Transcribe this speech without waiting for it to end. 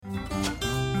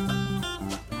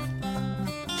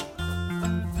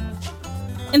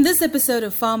In this episode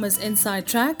of Farmers Inside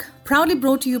Track, proudly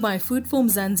brought to you by Foodform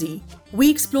Mzansi, we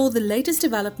explore the latest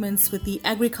developments with the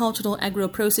Agricultural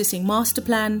Agro-Processing Master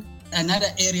Plan. Another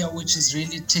area which is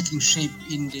really taking shape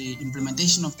in the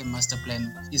implementation of the master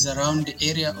plan is around the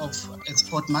area of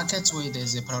export markets, where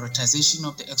there's a prioritization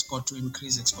of the export to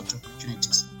increase export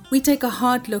opportunities. We take a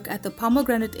hard look at the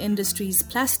pomegranate industry's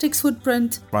plastics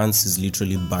footprint. France is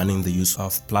literally banning the use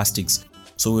of plastics.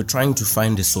 So we're trying to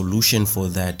find a solution for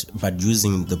that, but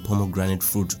using the pomegranate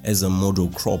fruit as a model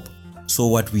crop. So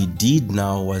what we did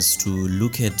now was to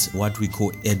look at what we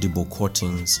call edible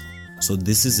coatings. So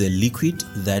this is a liquid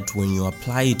that when you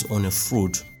apply it on a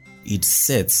fruit, it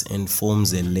sets and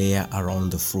forms a layer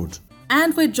around the fruit.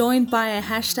 And we're joined by a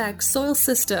hashtag soil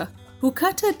sister who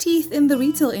cut her teeth in the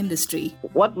retail industry.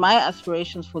 What my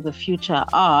aspirations for the future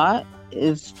are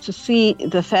is to see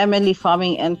the family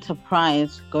farming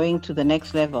enterprise going to the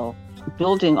next level,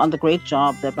 building on the great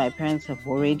job that my parents have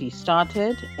already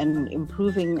started and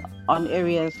improving on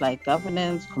areas like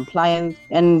governance, compliance,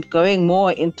 and going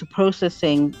more into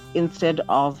processing instead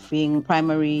of being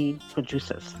primary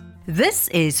producers. This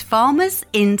is Farmers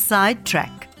Inside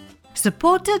Track,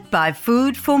 supported by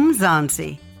Foodform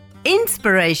Mzansi.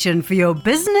 Inspiration for your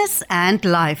business and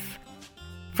life.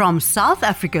 From South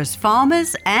Africa's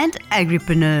farmers and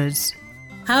agripreneurs.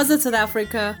 How's it, South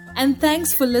Africa? And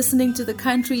thanks for listening to the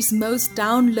country's most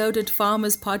downloaded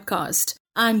farmers podcast.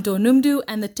 I'm Donumdu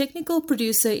and the technical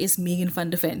producer is Megan van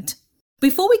der Vent.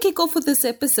 Before we kick off with this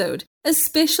episode, a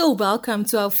special welcome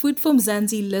to our Foodform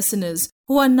Mzansi listeners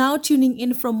who are now tuning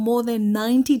in from more than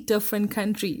 90 different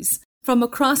countries. From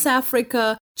across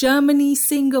Africa, Germany,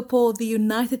 Singapore, the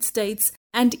United States,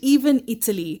 and even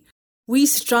Italy. We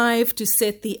strive to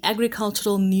set the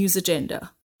agricultural news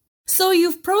agenda. So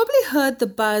you've probably heard the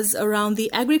buzz around the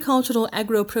Agricultural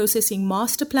Agro-Processing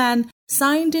Master Plan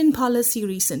signed in policy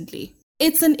recently.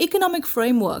 It's an economic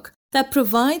framework that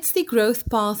provides the growth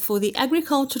path for the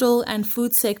agricultural and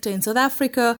food sector in South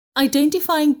Africa,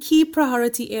 identifying key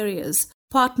priority areas,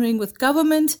 partnering with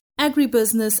government,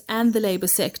 agribusiness, and the labor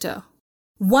sector.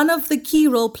 One of the key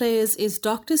role players is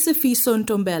Dr. Sifiso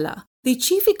Ntombela, the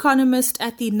Chief Economist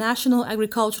at the National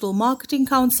Agricultural Marketing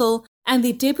Council and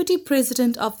the Deputy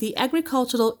President of the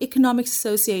Agricultural Economics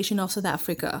Association of South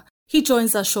Africa. He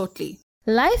joins us shortly.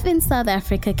 Life in South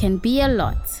Africa can be a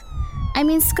lot.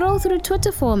 Scroll through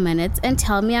Twitter for a minute and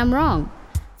tell me I'm wrong.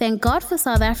 Thank God for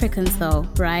South Africans though,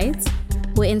 right?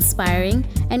 We're inspiring,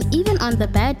 and even on the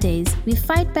bad days, we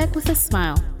fight back with a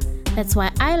smile. That's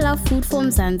why I love Foodform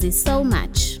Mzansi so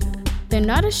much. They're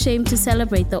not ashamed to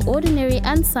celebrate the ordinary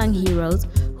unsung heroes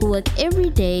who work every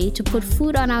day to put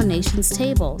food on our nation's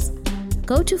tables.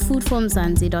 Go to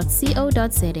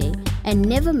foodformzansi.co.za and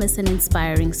never miss an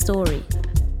inspiring story.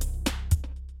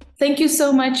 Thank you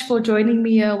so much for joining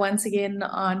me here once again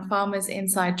on Farmers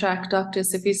Inside Track, Dr.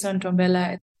 Sifiso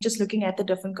Ntombela. Just looking at the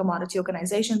different commodity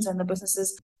organizations and the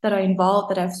businesses that are involved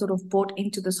that have sort of bought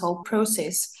into this whole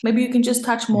process. Maybe you can just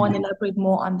touch more and elaborate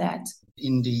more on that.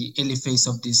 In the early phase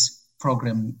of this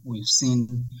program, we've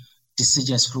seen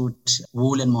deciduous fruit,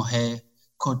 wool and mohair,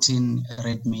 cotton,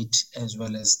 red meat, as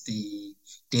well as the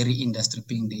dairy industry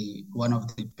being one of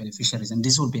the beneficiaries, and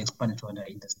this will be expanded to other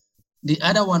industries. The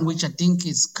other one, which I think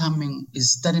is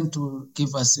starting to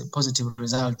give us a positive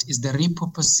result, is the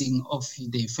repurposing of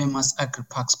the famous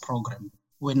Agri-Parks program,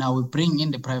 where now we bring in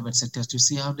the private sectors to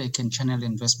see how they can channel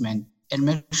investment and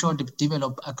make sure the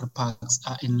developed agri-parks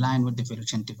are in line with the value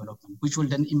chain development, which will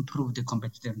then improve the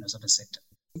competitiveness of the sector.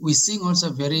 We're seeing also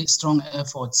very strong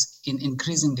efforts in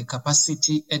increasing the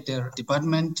capacity at the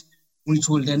department, which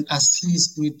will then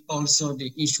assist with also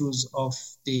the issues of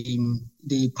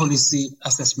the policy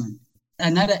assessment.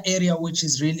 Another area which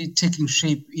is really taking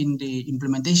shape in the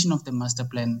implementation of the master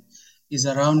plan is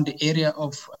around the area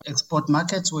of export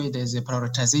markets, where there's a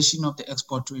prioritization of the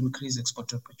export to increase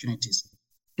export opportunities.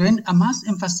 Then I must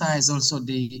emphasize also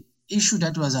the issue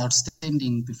that was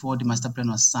outstanding before the master plan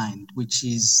was signed, which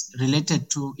is related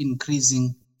to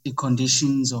increasing the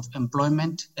conditions of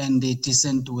employment and the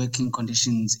decent working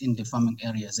conditions in the farming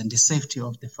areas and the safety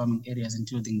of the farming areas,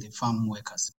 including the farm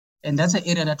workers. And that's an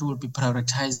area that we'll be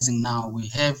prioritizing now. We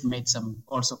have made some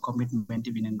also commitment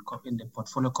even in the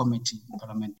portfolio committee in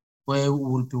Parliament, where we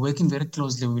will be working very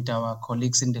closely with our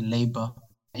colleagues in the labor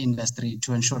industry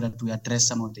to ensure that we address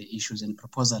some of the issues and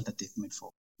proposals that they've made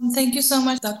forward. Thank you so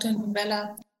much, Dr.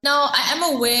 Ntombela. Now, I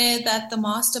am aware that the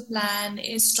master plan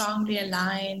is strongly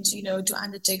aligned, to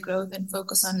undertake growth and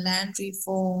focus on land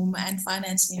reform and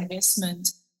financing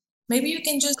investment. Maybe you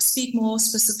can just speak more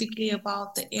specifically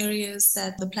about the areas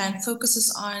that the plan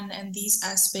focuses on and these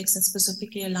aspects that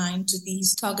specifically align to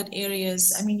these target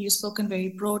areas. I mean, you've spoken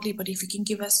very broadly, but if you can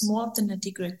give us more of the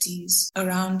nitty-gritties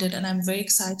around it, and I'm very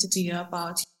excited to hear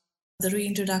about the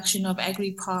reintroduction of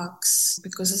agri-parks,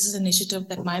 because this is an initiative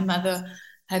that my mother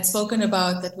had spoken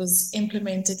about that was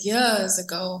implemented years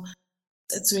ago.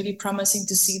 It's really promising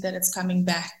to see that it's coming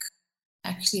back.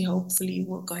 Actually, hopefully,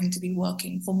 we're going to be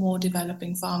working for more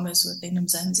developing farmers within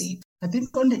Mzansi. I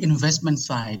think on the investment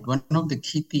side, one of the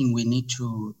key things we need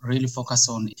to really focus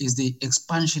on is the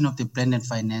expansion of the blended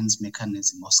finance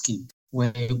mechanism or scheme,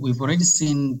 where we've already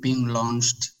seen being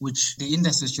launched, which the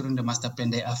industries during the master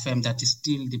plan, they affirm that is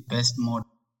still the best model,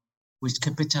 which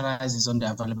capitalizes on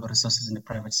the available resources in the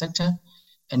private sector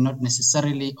and not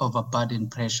necessarily overburden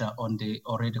pressure on the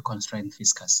already constrained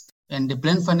fiscus. And the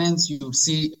blend finance, you'll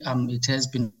see it has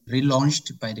been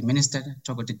relaunched by the Minister,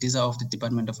 Tokoti Diza of the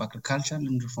Department of Agriculture,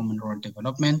 Land Reform and Rural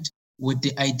Development, with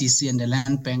the IDC and the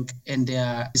Land Bank, and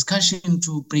their discussion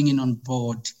to bring in on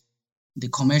board the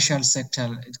commercial sector,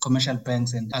 commercial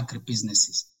banks and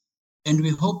agribusinesses. And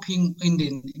we're hoping in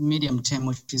the medium term,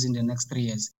 which is in the next 3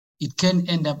 years, it can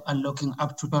end up unlocking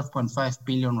up to 12.5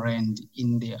 billion rand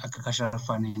in the agricultural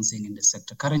financing in the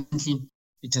sector. Currently,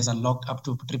 it has unlocked up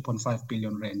to 3.5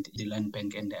 billion rand in the Land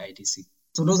Bank and the IDC.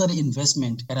 So those are the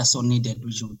investments that are so needed,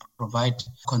 which will provide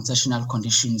concessional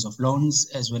conditions of loans,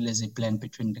 as well as a blend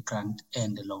between the grant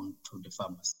and the loan to the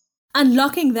farmers.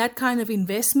 Unlocking that kind of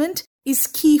investment is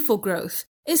key for growth,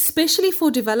 especially for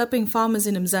developing farmers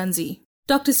in Mzansi.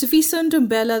 Dr. Sifiso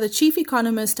Ndumbela, the Chief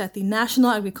Economist at the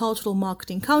National Agricultural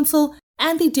Marketing Council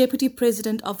and the Deputy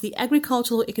President of the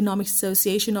Agricultural Economics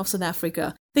Association of South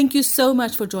Africa, thank you so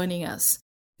much for joining us.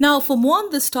 Now, for more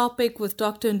on this topic with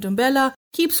Dr. Ndumbela,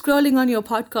 keep scrolling on your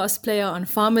podcast player on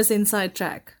Farmers Inside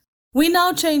Track. We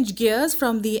now change gears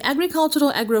from the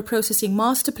Agricultural Agro-Processing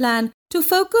Master Plan to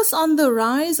focus on the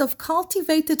rise of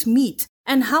cultivated meat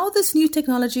and how this new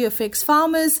technology affects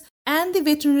farmers and the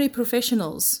veterinary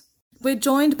professionals. We're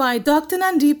joined by Dr.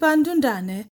 Nandipha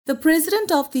Ndundane, the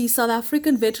President of the South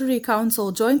African Veterinary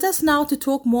Council, joins us now to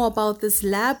talk more about this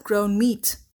lab-grown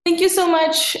meat. Thank you so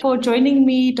much for joining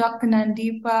me, Dr.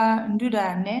 Nandipha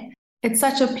Ndundane. It's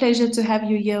such a pleasure to have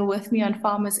you here with me on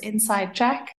Farmers Inside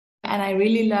Track. And I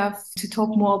really love to talk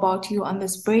more about you on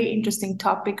this very interesting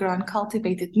topic around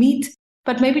cultivated meat.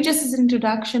 But maybe just as an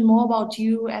introduction, more about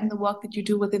you and the work that you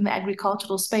do within the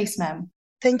agricultural space, ma'am.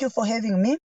 Thank you for having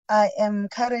me. I am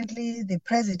currently the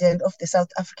president of the South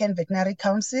African Veterinary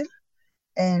Council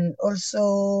and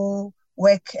also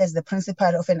work as the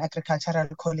principal of an agricultural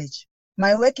college.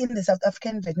 My work in the South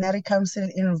African Veterinary Council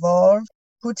involved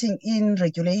putting in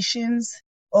regulations,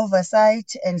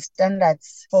 oversight and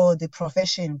standards for the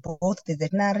profession, both the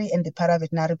veterinary and the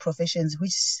paraveterinary professions,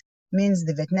 which means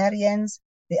the veterinarians,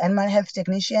 the animal health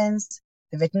technicians,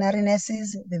 the veterinary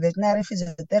nurses, the veterinary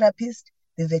physiotherapists,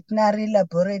 the veterinary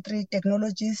laboratory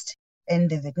technologist, and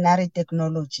the veterinary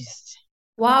technologist.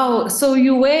 Wow, so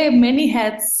you wear many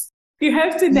hats. You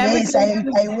have to navigate. Yes,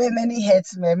 I wear many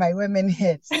hats, ma'am. I wear many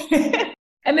hats.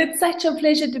 And it's such a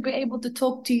pleasure to be able to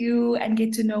talk to you and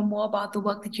get to know more about the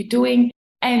work that you're doing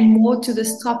and more to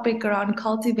this topic around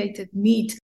cultivated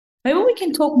meat. Maybe we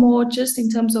can talk more just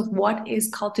in terms of what is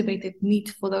cultivated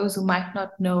meat for those who might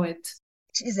not know it.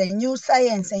 It is a new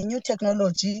science, a new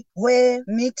technology where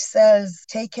meat cells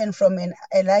taken from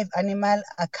a live animal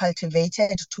are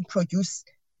cultivated to produce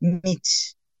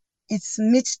meat. It's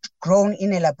meat grown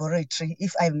in a laboratory,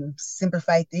 if I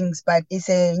simplify things, but it's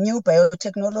a new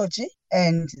biotechnology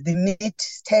and the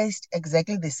meat tastes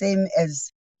exactly the same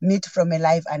as meat from a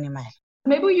live animal.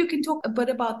 Maybe you can talk a bit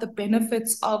about the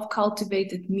benefits of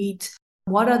cultivated meat.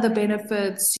 What are the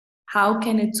benefits? How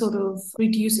can it sort of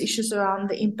reduce issues around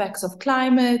the impacts of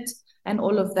climate and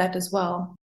all of that as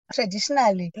well?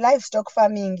 Traditionally, livestock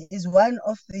farming is one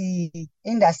of the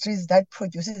industries that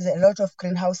produces a lot of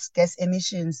greenhouse gas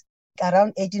emissions,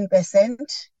 around 18%.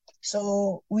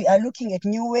 So we are looking at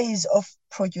new ways of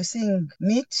producing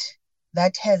meat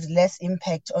that has less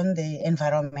impact on the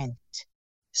environment.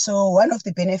 So one of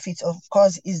the benefits, of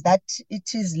course, is that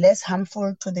it is less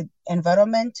harmful to the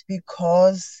environment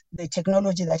because the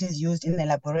technology that is used in the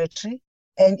laboratory,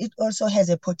 and it also has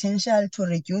a potential to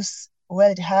reduce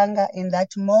world hunger in that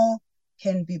more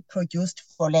can be produced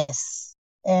for less.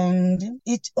 And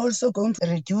it's also going to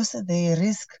reduce the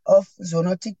risk of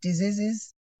zoonotic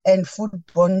diseases and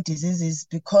foodborne diseases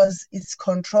because it's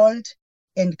controlled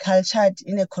and cultured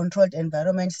in a controlled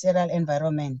environment, sterile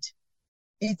environment.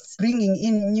 It's bringing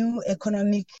in new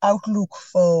economic outlook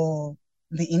for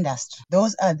the industry.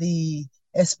 Those are the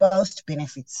espoused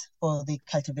benefits for the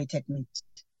cultivated meat.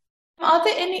 Are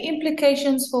there any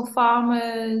implications for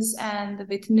farmers and the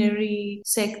veterinary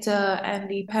sector and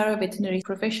the para-veterinary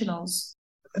professionals?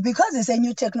 Because it's a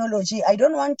new technology, I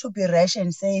don't want to be rash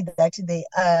and say that they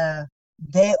are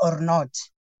there or not.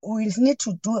 We need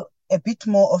to do a bit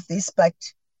more of this, but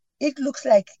it looks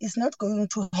like it's not going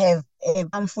to have a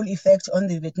harmful effect on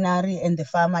the veterinary and the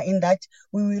farmer, in that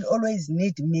we will always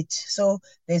need meat. So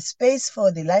there's space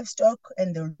for the livestock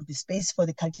and there will be space for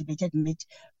the cultivated meat,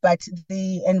 but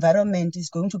the environment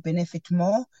is going to benefit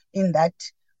more in that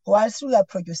whilst we are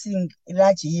producing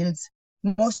large yields,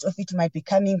 most of it might be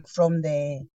coming from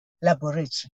the laboratory.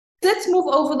 Let's move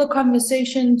over the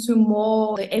conversation to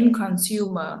more the end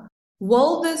consumer.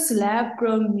 Will this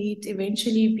lab-grown meat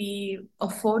eventually be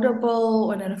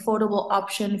affordable and an affordable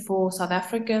option for South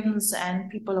Africans and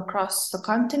people across the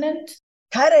continent?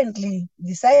 Currently,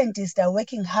 the scientists are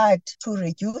working hard to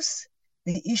reduce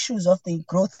the issues of the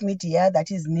growth media that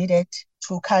is needed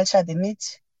to culture the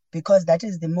meat, because that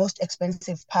is the most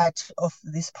expensive part of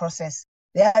this process.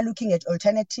 They are looking at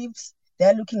alternatives. They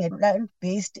are looking at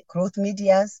plant-based growth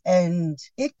medias, and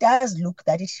it does look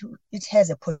that it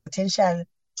has a potential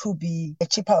to be a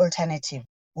cheaper alternative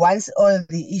once all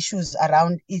the issues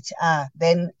around it are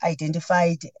then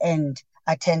identified and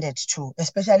attended to,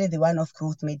 especially the one of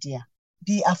growth media.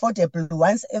 Be affordable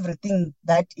once everything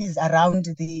that is around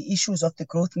the issues of the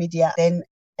growth media then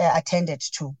attended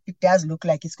to. It does look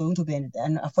like it's going to be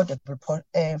an affordable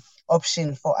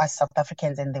option for us South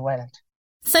Africans and the world.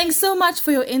 Thanks so much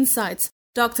for your insights,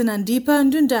 Dr.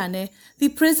 Nandipa Ndundane, the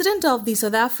president of the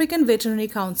South African Veterinary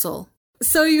Council.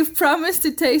 So you've promised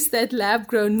to taste that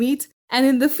lab-grown meat, and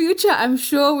in the future I'm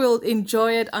sure we'll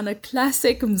enjoy it on a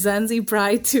classic Mzansi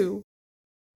braai too.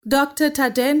 Dr.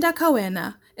 Tadenda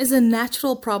Kawena is a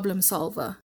natural problem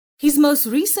solver. His most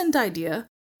recent idea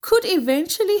could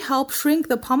eventually help shrink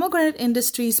the pomegranate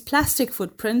industry's plastic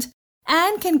footprint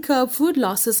and can curb food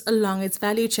losses along its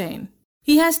value chain.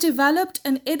 He has developed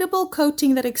an edible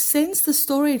coating that extends the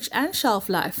storage and shelf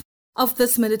life of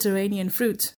this Mediterranean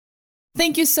fruit.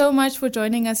 Thank you so much for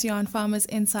joining us here on Farmers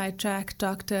Inside Track,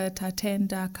 Dr.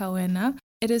 Tatenda Kawena.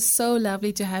 It is so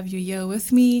lovely to have you here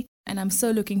with me, and I'm so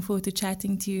looking forward to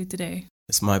chatting to you today.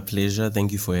 It's my pleasure.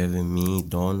 Thank you for having me,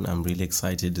 Dawn. I'm really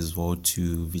excited as well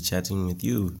to be chatting with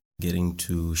you, getting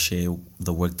to share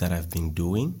the work that I've been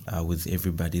doing with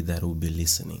everybody that will be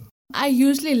listening. I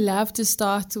usually love to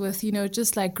start with,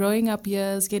 just like growing up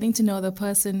years, getting to know the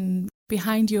person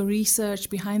behind your research,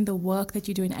 behind the work that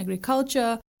you do in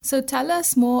agriculture. So tell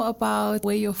us more about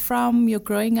where you're from, your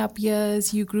growing up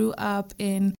years. You grew up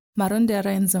in Marondera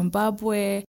in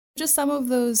Zimbabwe. Just some of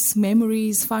those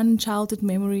memories, fun childhood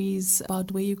memories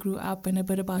about where you grew up and a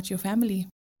bit about your family.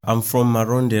 I'm from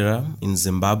Marondera in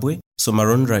Zimbabwe. So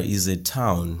Marondera is a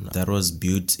town that was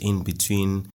built in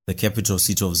between the capital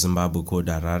city of Zimbabwe called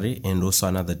Harare and also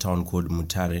another town called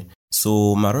Mutare.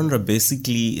 So Marondera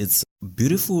basically it's a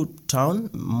beautiful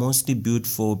town, mostly built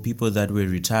for people that were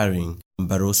retiring,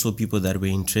 but also people that were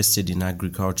interested in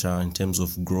agriculture in terms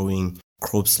of growing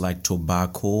crops like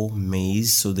tobacco,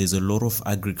 maize. So there's a lot of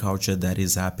agriculture that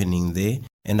is happening there.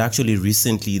 And actually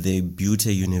recently they built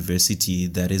a university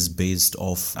that is based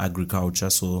off agriculture.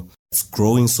 So it's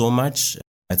growing so much.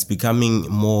 It's becoming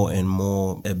more and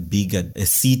more a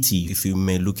city, if you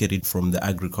may look at it from the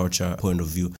agriculture point of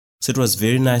view. So it was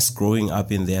very nice growing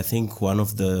up in there. I think one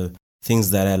of the things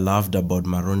that I loved about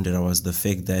Marondera was the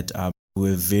fact that we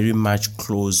were very much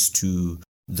close to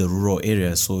the rural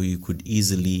area. So you could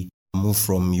easily move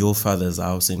from your father's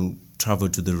house and travel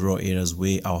to the rural areas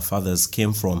where our fathers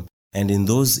came from. And in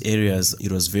those areas,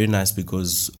 it was very nice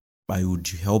because I would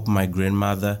help my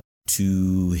grandmother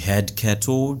to head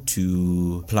cattle,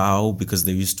 to plow, because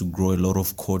they used to grow a lot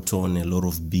of cotton, a lot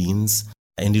of beans.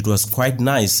 And it was quite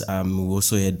nice. We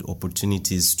also had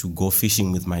opportunities to go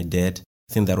fishing with my dad.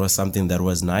 I think that was something that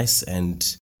was nice.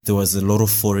 And there was a lot of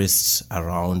forests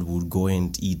around. We would go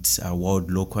and eat wild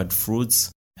loquat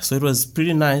fruits. So it was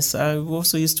pretty nice. I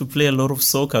also used to play a lot of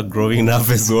soccer growing up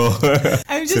as well.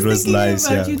 I'm just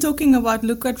thinking about you talking about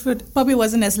loquat fruit. Probably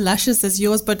wasn't as luscious as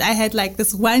yours, but I had like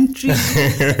this one tree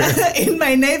in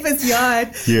my neighbor's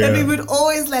yard that we would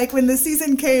always when the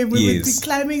season came, we would be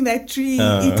climbing that tree,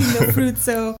 eating the fruit.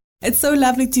 So it's so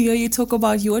lovely to hear you talk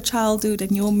about your childhood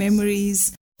and your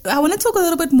memories. I want to talk a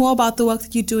little bit more about the work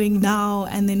that you're doing now,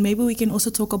 and then maybe we can also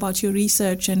talk about your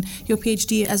research and your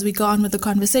PhD as we go on with the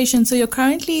conversation. So you're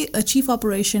currently a Chief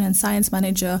Operation and Science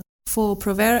Manager for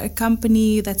Provera, a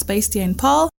company that's based here in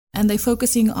Paarl, and they're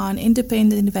focusing on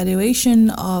independent evaluation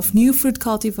of new fruit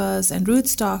cultivars and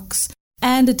rootstocks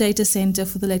and a data center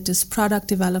for the latest product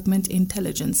development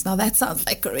intelligence. Now that sounds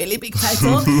like a really big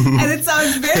title and it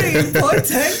sounds very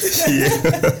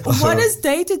important. What is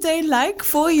day-to-day like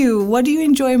for you? What do you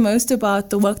enjoy most about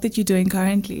the work that you're doing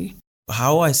currently?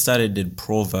 How I started at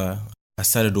Prova, I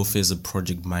started off as a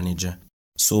project manager.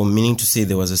 So meaning to say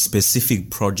there was a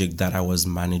specific project that I was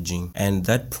managing, and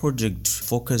that project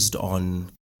focused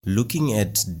on looking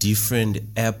at different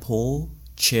apple,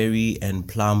 cherry and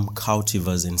plum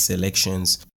cultivars and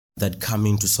selections that come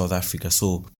into South Africa.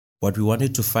 So what we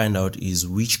wanted to find out is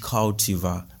which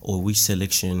cultivar or which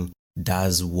selection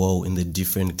does well in the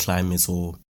different climates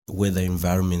or weather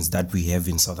environments that we have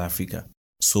in South Africa.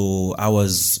 So I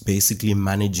was basically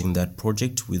managing that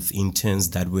project with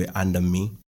interns that were under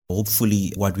me.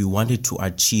 Hopefully what we wanted to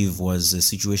achieve was a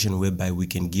situation whereby we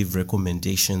can give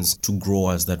recommendations to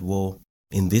growers that, well,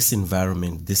 in this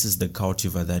environment, this is the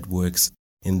cultivar that works.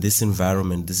 In this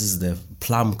environment, this is the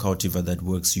plum cultivar that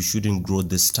works. You shouldn't grow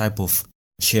this type of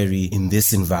cherry in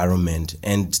this environment.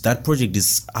 And that project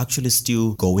is actually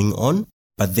still going on.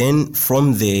 But then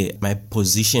from there, my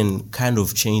position kind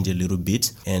of changed a little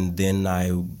bit. And then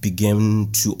I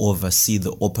began to oversee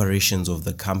the operations of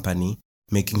the company,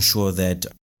 making sure that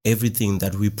everything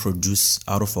that we produce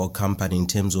out of our company in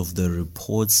terms of the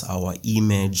reports, our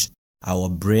image, our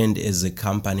brand as a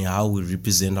company, how we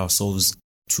represent ourselves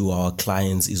to our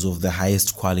clients is of the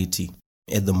highest quality.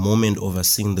 At the moment,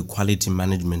 overseeing the quality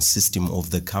management system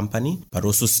of the company, but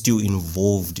also still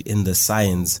involved in the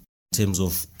science in terms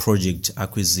of project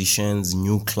acquisitions,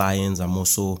 new clients. I'm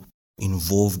also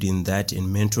involved in that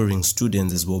and mentoring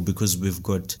students as well, because we've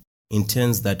got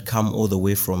interns that come all the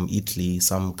way from Italy,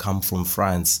 some come from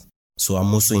France. So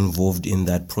I'm also involved in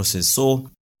that process. So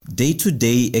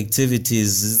day-to-day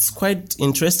activities, it's quite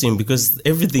interesting because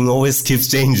everything always keeps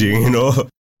changing, you know.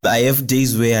 I have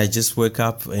days where I just wake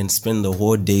up and spend the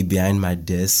whole day behind my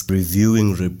desk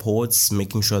reviewing reports,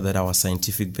 making sure that our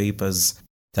scientific papers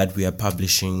that we are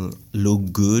publishing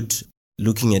look good,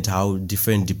 looking at how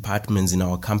different departments in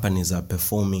our companies are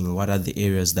performing, what are the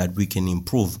areas that we can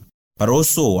improve. But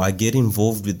also I get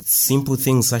involved with simple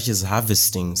things such as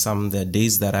harvesting. Some of the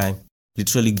days that I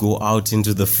literally go out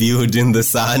into the field in the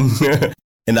sun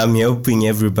and I'm helping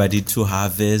everybody to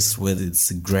harvest, whether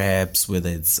it's grapes, whether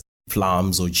it's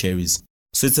plums or cherries.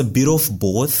 So it's a bit of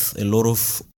both, a lot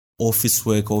of office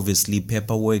work, obviously,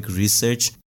 paperwork,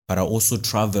 research, but I also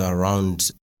travel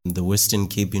around the Western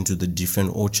Cape into the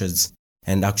different orchards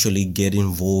and actually get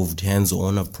involved,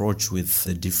 hands-on approach with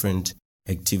the different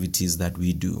activities that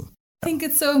we do. I think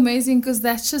it's so amazing because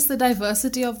that's just the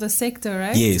diversity of the sector,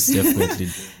 right? Yes, definitely.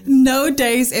 No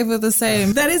day is ever the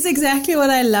same. That is exactly what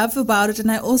I love about it.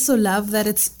 And I also love that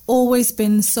it's always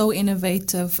been so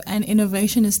innovative, and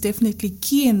innovation is definitely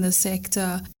key in the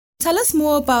sector. Tell us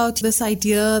more about this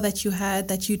idea that you had,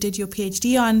 that you did your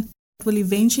PhD on. It will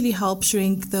eventually help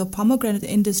shrink the pomegranate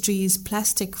industry's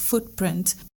plastic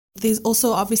footprint. There's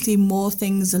also obviously more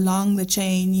things along the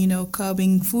chain, you know,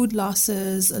 curbing food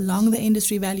losses along the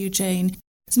industry value chain.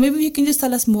 So maybe you can just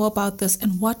tell us more about this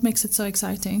and what makes it so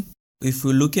exciting. If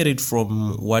we look at it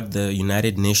from what the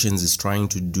United Nations is trying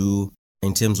to do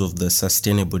in terms of the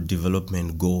Sustainable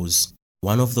Development Goals,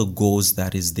 one of the goals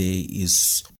that is there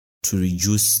is to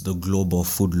reduce the global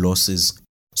food losses.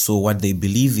 So what they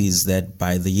believe is that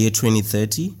by the year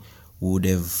 2030, we would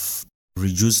have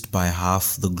reduced by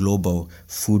half the global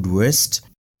food waste,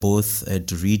 both at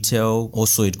retail,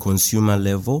 also at consumer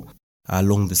level,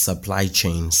 along the supply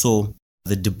chain. So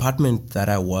the department that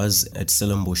I was at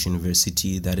Stellenbosch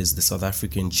University, that is the South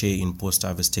African chair in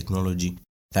post-harvest technology,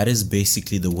 that is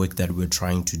basically the work that we're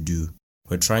trying to do.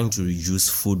 We're trying to reduce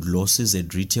food losses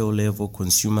at retail level,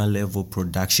 consumer level,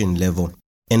 production level.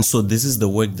 And so this is the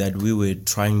work that we were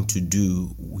trying to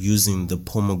do using the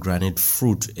pomegranate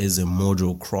fruit as a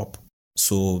model crop.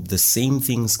 So the same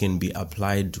things can be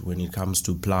applied when it comes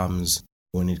to plums,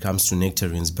 when it comes to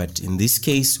nectarines. But in this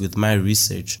case, with my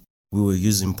research, we were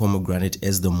using pomegranate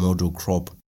as the model crop.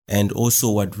 And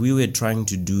also what we were trying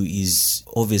to do is,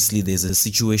 obviously there's a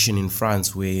situation in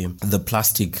France where the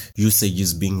plastic usage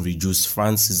is being reduced.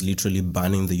 France is literally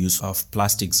banning the use of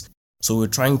plastics. So we're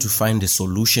trying to find a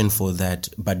solution for that,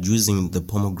 but using the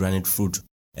pomegranate fruit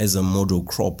as a model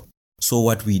crop. So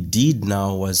what we did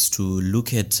now was to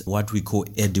look at what we call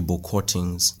edible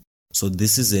coatings. So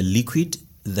this is a liquid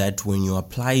that when you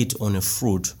apply it on a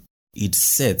fruit, it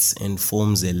sets and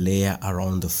forms a layer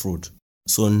around the fruit.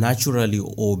 So naturally,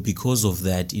 or because of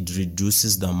that, it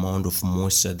reduces the amount of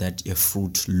moisture that a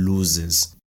fruit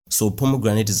loses. So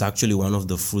pomegranate is actually one of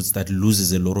the fruits that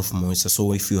loses a lot of moisture.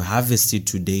 So if you harvest it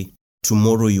today,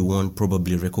 tomorrow you won't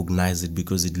probably recognize it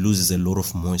because it loses a lot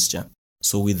of moisture.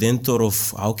 So we then thought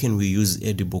of how can we use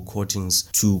edible coatings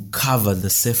to cover the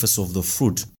surface of the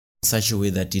fruit in such a way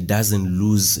that it doesn't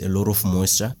lose a lot of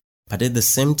moisture. But at the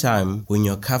same time, when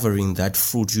you're covering that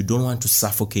fruit, you don't want to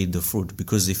suffocate the fruit,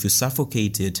 because if you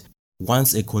suffocate it,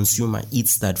 once a consumer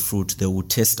eats that fruit, they will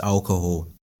taste alcohol.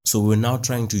 So we're now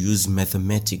trying to use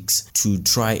mathematics to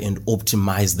try and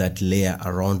optimize that layer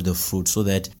around the fruit so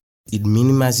that it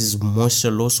minimizes moisture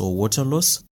loss or water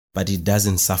loss, but it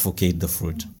doesn't suffocate the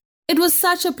fruit. It was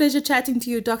such a pleasure chatting to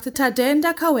you, Dr.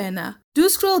 Tadenda Kawena. Do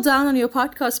scroll down on your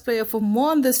podcast player for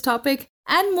more on this topic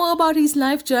and more about his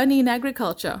life journey in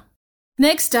agriculture.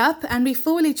 Next up, and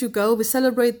before we let you go, we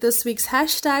celebrate this week's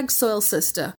 #Soil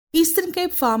Sister, Eastern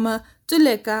Cape farmer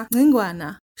Tuleka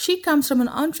Ngingwana. She comes from an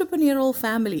entrepreneurial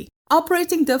family.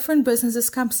 Operating different businesses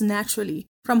comes naturally,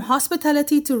 from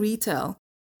hospitality to retail.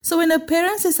 So when her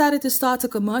parents decided to start a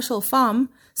commercial farm,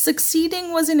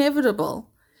 succeeding was inevitable.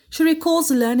 She recalls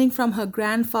learning from her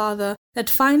grandfather that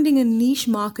finding a niche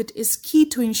market is key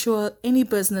to ensure any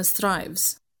business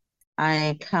thrives.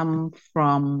 I come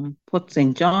from Port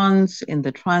St. John's in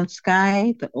the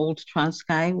Transkei, the old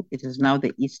Transkei. It is now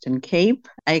the Eastern Cape.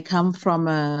 I come from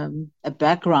a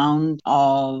background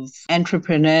of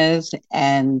entrepreneurs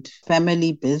and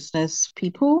family business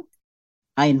people.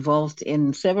 I involved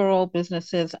in several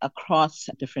businesses across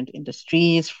different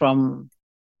industries, from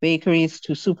bakeries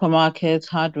to supermarkets,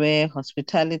 hardware,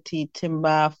 hospitality,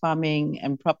 timber, farming,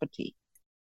 and property.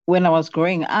 When I was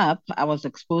growing up, I was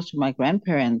exposed to my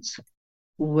grandparents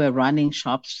who were running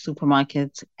shops,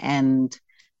 supermarkets, and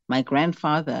my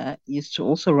grandfather used to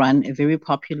also run a very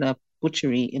popular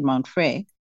butchery in Mount Frere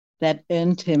that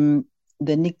earned him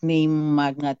the nickname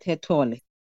Magnatetole,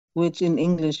 which in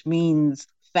English means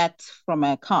fat from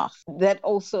a calf. That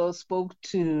also spoke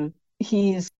to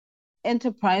his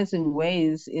enterprising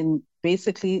ways in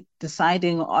basically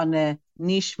deciding on a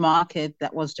niche market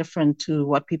that was different to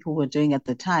what people were doing at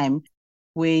the time,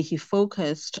 where he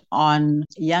focused on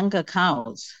younger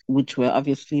cows, which were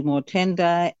obviously more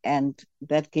tender, and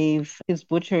that gave his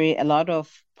butchery a lot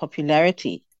of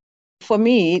popularity. For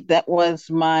me, that was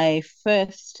my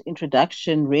first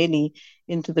introduction really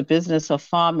into the business of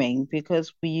farming,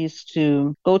 because we used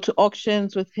to go to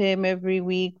auctions with him every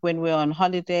week when we were on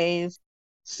holidays,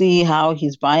 see how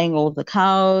he's buying all the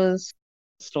cows,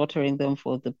 slaughtering them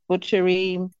for the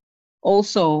butchery.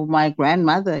 Also, my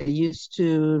grandmother used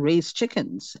to raise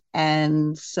chickens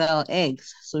and sell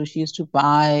eggs. So she used to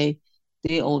buy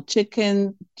the old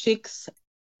chicks,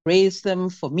 raise them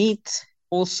for meat,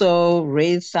 also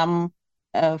raise some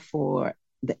for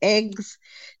the eggs,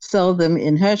 sell them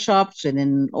in her shops and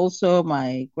in also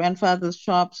my grandfather's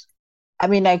shops. I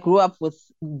mean, I grew up with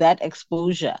that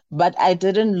exposure, but I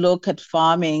didn't look at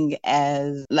farming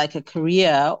as like a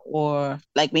career or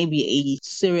like maybe a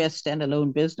serious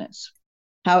standalone business.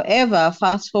 However,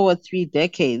 fast forward 3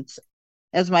 decades,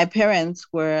 as my parents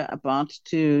were about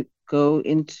to go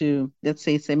into, let's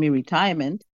say,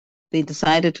 semi-retirement, they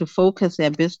decided to focus their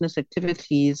business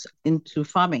activities into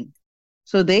farming.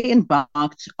 So they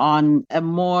embarked on a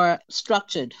more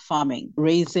structured farming,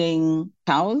 raising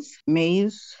cows,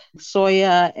 maize,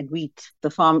 soya, and wheat. The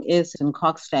farm is in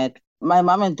Kokstad. My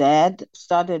mom and dad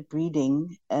started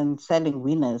breeding and selling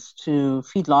weaners to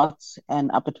feedlots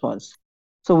and abattoirs.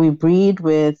 So we breed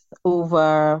with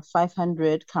over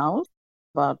 500 cows,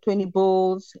 about 20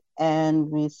 bulls, and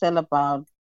we sell about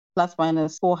plus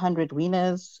minus 400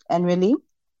 weaners annually.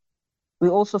 We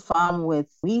also farm with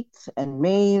wheat and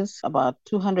maize, about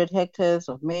 200 hectares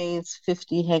of maize,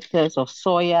 50 hectares of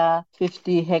soya,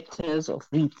 50 hectares of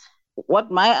wheat.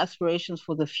 What my aspirations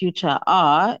for the future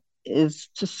are is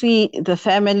to see the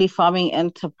family farming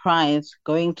enterprise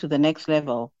going to the next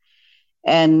level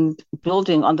and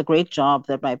building on the great job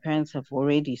that my parents have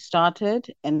already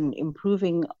started and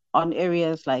improving on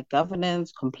areas like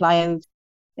governance, compliance,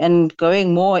 and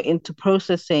going more into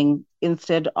processing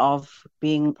instead of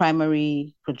being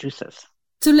primary producers.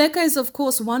 Tuleka is, of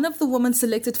course, one of the women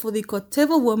selected for the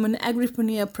Koteva Women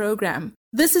Agripreneur Program.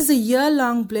 This is a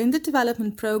year-long blended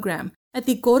development program at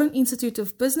the Gordon Institute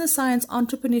of Business Science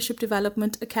Entrepreneurship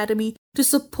Development Academy to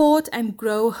support and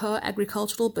grow her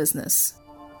agricultural business.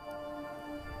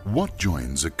 What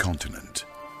joins a continent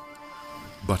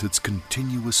but its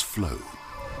continuous flow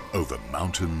over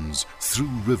mountains,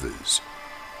 through rivers,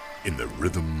 in the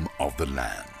rhythm of the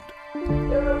land?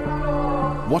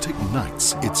 What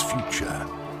ignites its future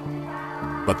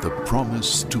but the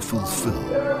promise to fulfill,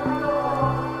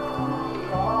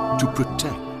 to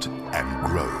protect and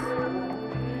grow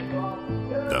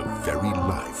the very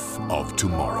life of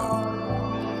tomorrow?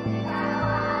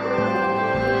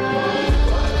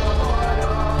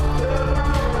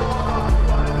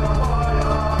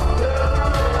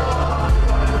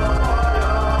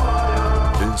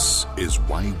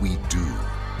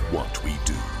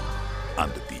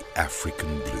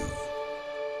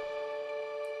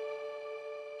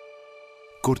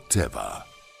 Corteva.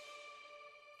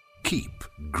 Keep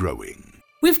growing.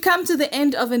 We've come to the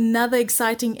end of another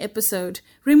exciting episode.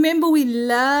 Remember, we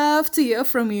love to hear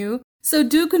from you, so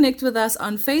do connect with us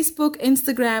on Facebook,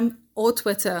 Instagram, or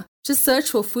Twitter. Just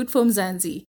search for Food for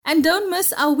Mzansi. And don't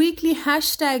miss our weekly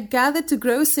hashtag Gather to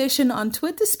Grow session on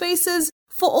Twitter Spaces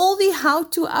for all the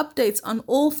how-to updates on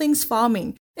all things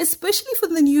farming, especially for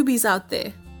the newbies out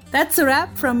there. That's a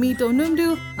wrap from me,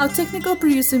 Donumdu, our technical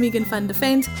producer Megan van der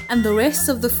Vent, and the rest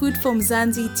of the Food for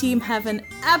Mzansi team. Have an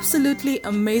absolutely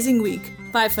amazing week.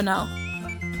 Bye for now.